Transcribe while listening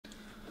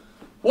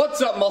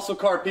What's up, muscle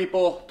car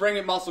people? Bring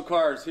it muscle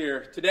cars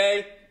here.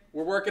 Today,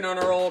 we're working on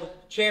our old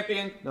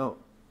champion. No.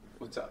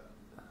 What's up?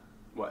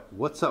 What?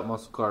 What's up,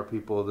 muscle car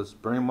people? This is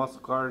Bring Muscle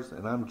Cars,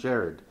 and I'm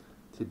Jared.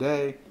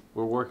 Today,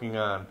 we're working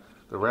on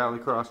the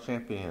Rallycross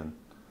champion.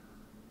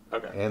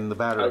 Okay. And the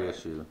battery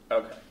issue.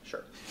 Okay,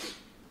 sure.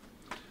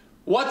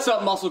 What's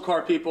up, muscle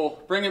car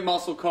people? Bring it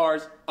muscle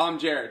cars. I'm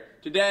Jared.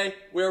 Today,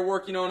 we're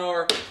working on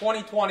our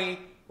 2020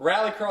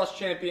 Rallycross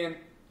champion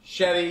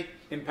Chevy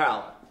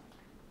Impala.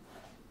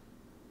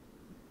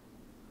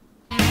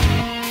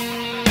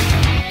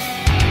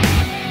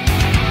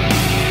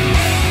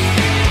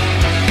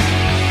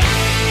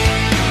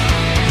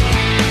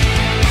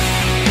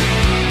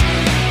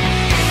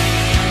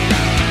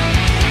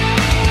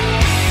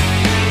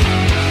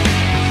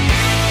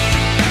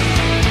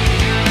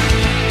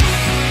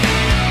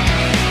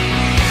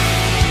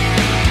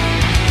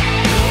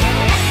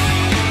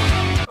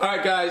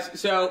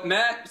 So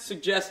Matt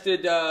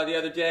suggested the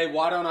other day,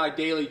 why don't I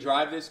daily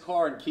drive this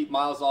car and keep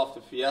miles off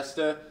the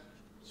Fiesta?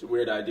 It's a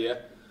weird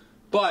idea.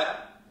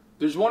 But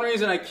there's one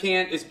reason I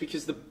can't, is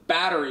because the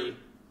battery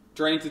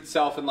drains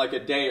itself in like a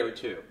day or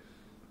two.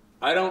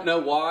 I don't know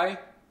why.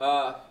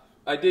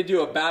 I did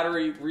do a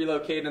battery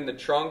relocate in the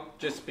trunk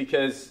just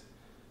because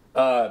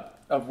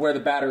of where the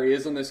battery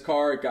is on this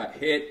car. It got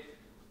hit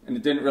and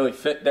it didn't really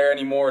fit there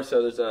anymore,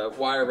 so there's a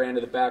wire ran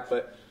to the back,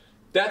 but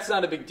that's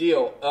not a big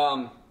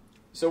deal.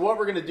 So what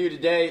we're going to do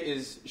today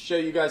is show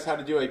you guys how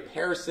to do a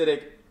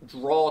parasitic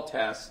draw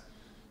test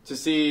to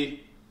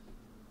see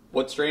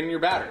what's draining your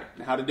battery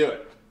and how to do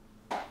it.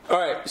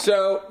 Alright,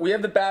 so we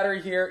have the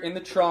battery here in the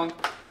trunk.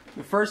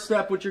 The first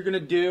step, what you're going to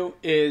do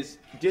is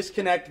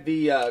disconnect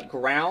the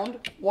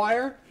ground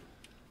wire.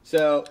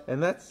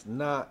 And that's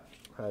not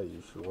how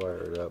you should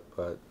wire it up,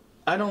 but...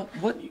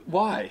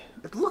 Why?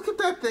 Look at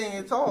that thing,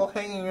 it's all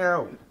hanging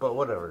out, but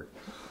whatever.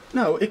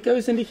 No, it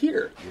goes into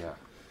here. Yeah.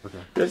 Okay.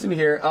 Goes in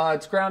here.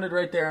 It's grounded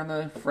right there on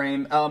the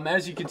frame.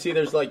 As you can see,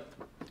 there's like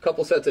a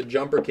couple sets of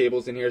jumper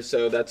cables in here,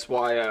 so that's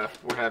why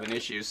we're having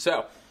issues.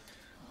 So,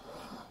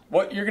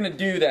 what you're going to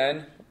do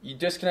then, you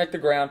disconnect the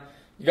ground.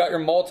 You got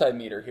your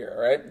multimeter here,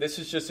 right? This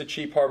is just a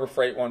cheap Harbor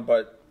Freight one,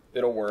 but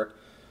it'll work.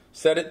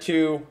 Set it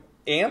to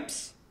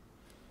amps.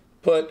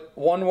 Put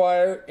one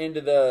wire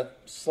into the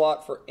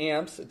slot for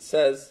amps. It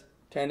says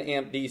 10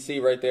 amp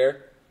DC right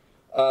there.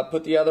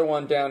 Put the other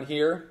one down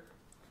here.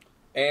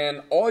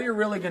 And all you're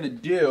really going to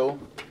do,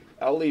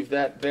 I'll leave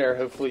that there,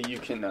 hopefully you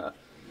can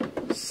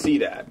see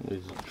that.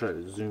 Let's try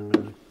to zoom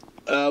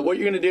in. What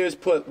you're going to do is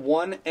put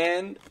one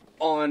end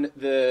on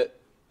the,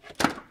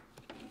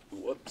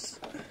 whoops.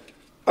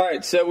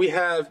 Alright, so we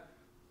have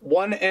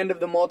one end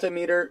of the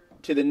multimeter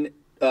to the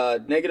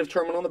negative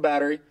terminal on the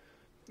battery.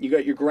 You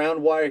got your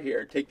ground wire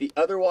here. Take the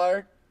other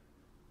wire,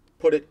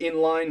 put it in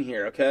line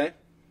here, okay?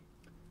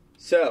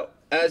 So,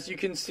 as you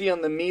can see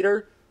on the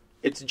meter,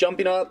 it's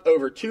jumping up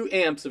over 2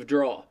 amps of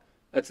draw.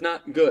 That's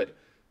not good.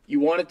 You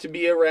want it to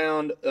be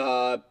around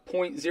 0.01,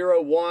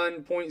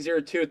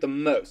 0.02 at the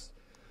most.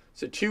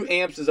 So 2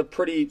 amps is a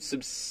pretty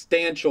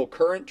substantial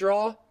current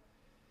draw,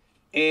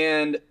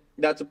 and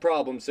that's a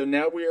problem. So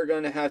now we are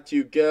going to have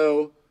to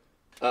go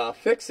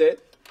fix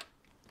it,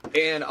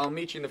 and I'll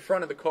meet you in the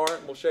front of the car,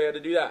 and we'll show you how to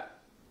do that.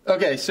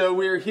 Okay, so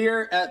we're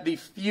here at the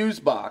fuse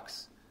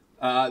box.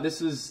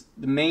 This is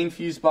the main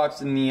fuse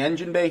box in the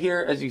engine bay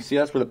here. As you can see,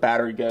 that's where the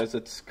battery goes.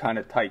 It's kind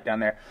of tight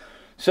down there.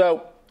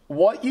 So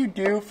what you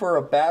do for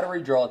a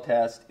battery draw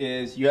test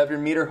is you have your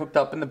meter hooked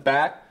up in the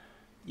back.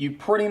 You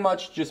pretty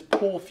much just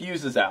pull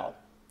fuses out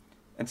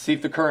and see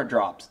if the current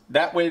drops.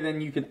 That way then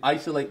you can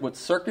isolate what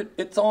circuit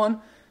it's on,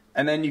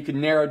 and then you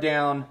can narrow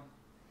down,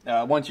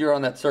 once you're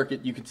on that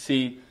circuit, you can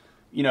see,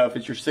 you know, if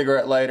it's your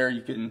cigarette lighter,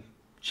 you can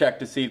check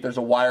to see if there's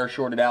a wire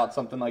shorted out,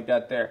 something like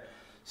that there.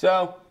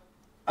 So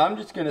I'm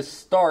just going to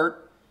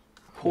start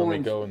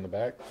pulling go in the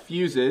back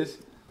fuses,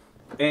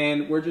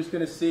 and we're just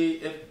going to see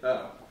if...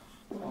 Oh,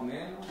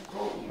 man.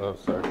 Oh,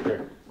 sorry.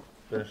 Here.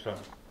 Finish up.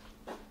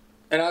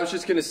 And I was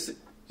just going to...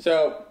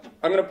 So,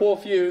 I'm going to pull a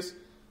fuse,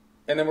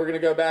 and then we're going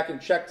to go back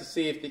and check to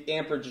see if the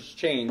amperage has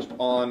changed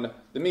on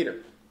the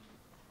meter.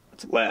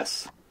 It's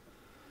less.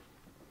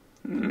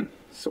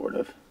 Sort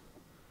of.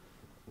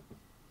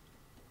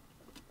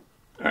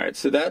 Alright,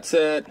 so that's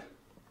at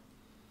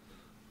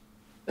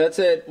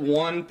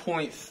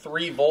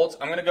 1.3 volts.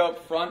 I'm going to go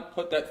up front,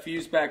 put that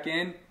fuse back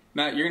in.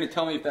 Matt, you're going to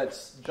tell me if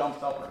that's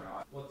jumped up or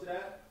not. What's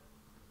that?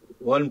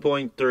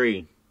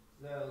 1.3.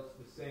 No,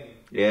 it's the same.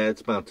 Yeah,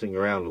 it's bouncing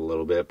around a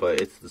little bit, but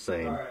it's the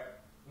same. Alright,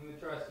 I'm going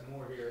to try some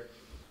more here.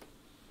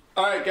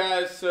 Alright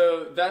guys,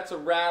 so that's a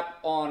wrap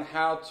on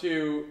how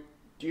to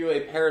do a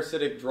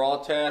parasitic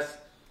draw test.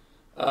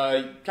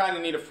 You kind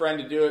of need a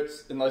friend to do it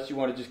unless you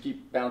want to just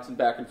keep bouncing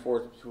back and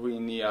forth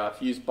between the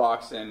fuse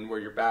box and where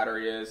your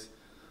battery is.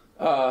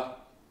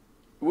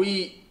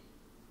 We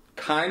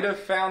kind of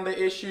found the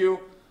issue.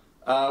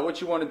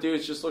 What you want to do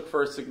is just look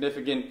for a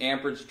significant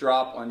amperage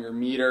drop on your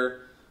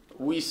meter.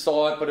 We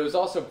saw it, but it was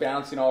also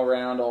bouncing all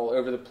around, all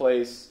over the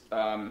place.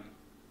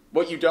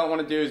 What you don't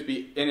want to do is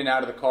be in and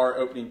out of the car,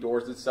 opening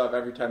doors and stuff.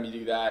 Every time you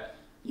do that,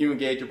 you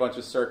engage a bunch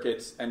of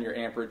circuits and your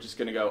amperage is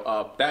going to go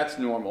up. That's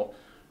normal.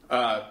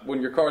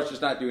 When your car is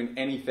just not doing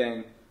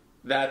anything,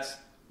 that's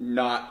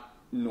not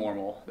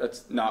normal.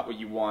 That's not what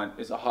you want,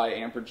 is a high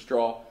amperage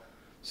draw.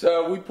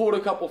 So we pulled a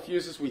couple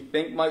fuses we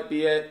think might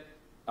be it.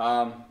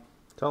 Tell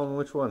them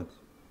which ones.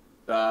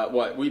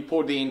 We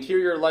pulled the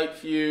interior light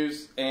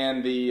fuse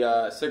and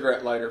the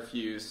cigarette lighter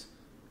fuse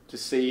to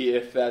see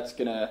if that's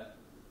going to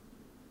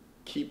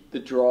keep the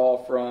draw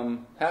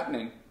from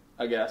happening,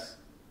 I guess.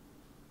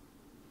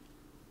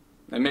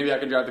 And maybe I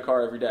can drive the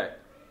car every day.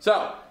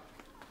 So.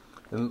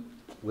 And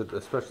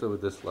especially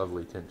with this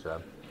lovely tint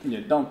job.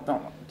 Yeah, don't,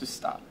 just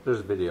stop. There's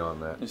a video on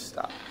that. Just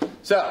stop.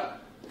 So,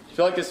 if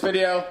you like this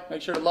video,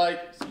 make sure to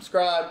like,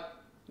 subscribe.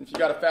 If you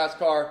got a fast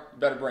car, you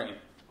better bring it.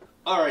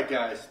 Alright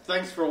guys,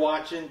 thanks for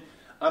watching.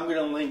 I'm going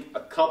to link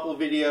a couple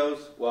videos.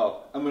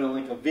 Well, I'm going to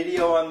link a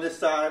video on this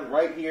side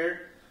right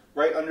here,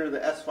 right under the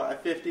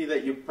S550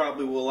 that you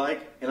probably will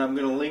like. And I'm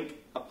going to link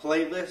a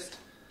playlist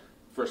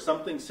for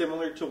something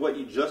similar to what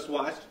you just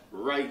watched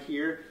right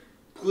here.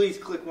 Please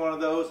click one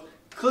of those.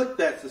 Click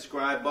that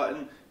subscribe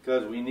button,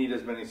 because we need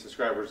as many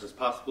subscribers as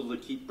possible to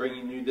keep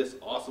bringing you this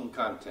awesome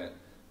content.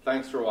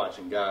 Thanks for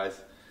watching, guys,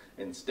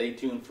 and stay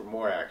tuned for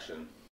more action.